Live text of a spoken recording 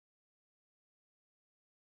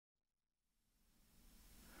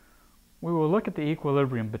We will look at the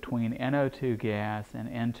equilibrium between NO2 gas and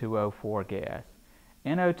N2O4 gas.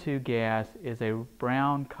 NO2 gas is a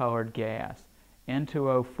brown colored gas.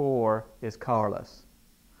 N2O4 is colorless.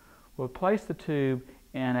 We'll place the tube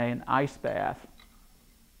in an ice bath.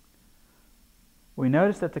 We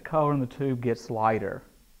notice that the color in the tube gets lighter.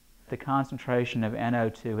 The concentration of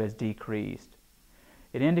NO2 has decreased.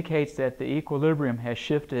 It indicates that the equilibrium has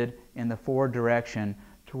shifted in the forward direction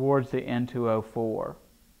towards the N2O4.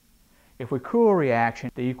 If we cool a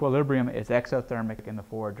reaction, the equilibrium is exothermic in the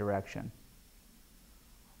forward direction.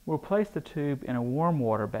 We'll place the tube in a warm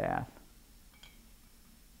water bath.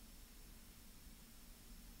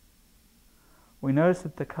 We notice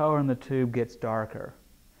that the color in the tube gets darker,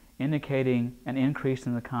 indicating an increase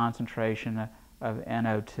in the concentration of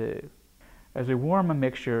NO2. As we warm a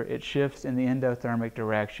mixture, it shifts in the endothermic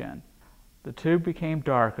direction. The tube became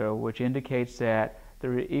darker, which indicates that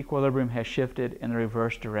the equilibrium has shifted in the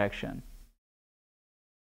reverse direction.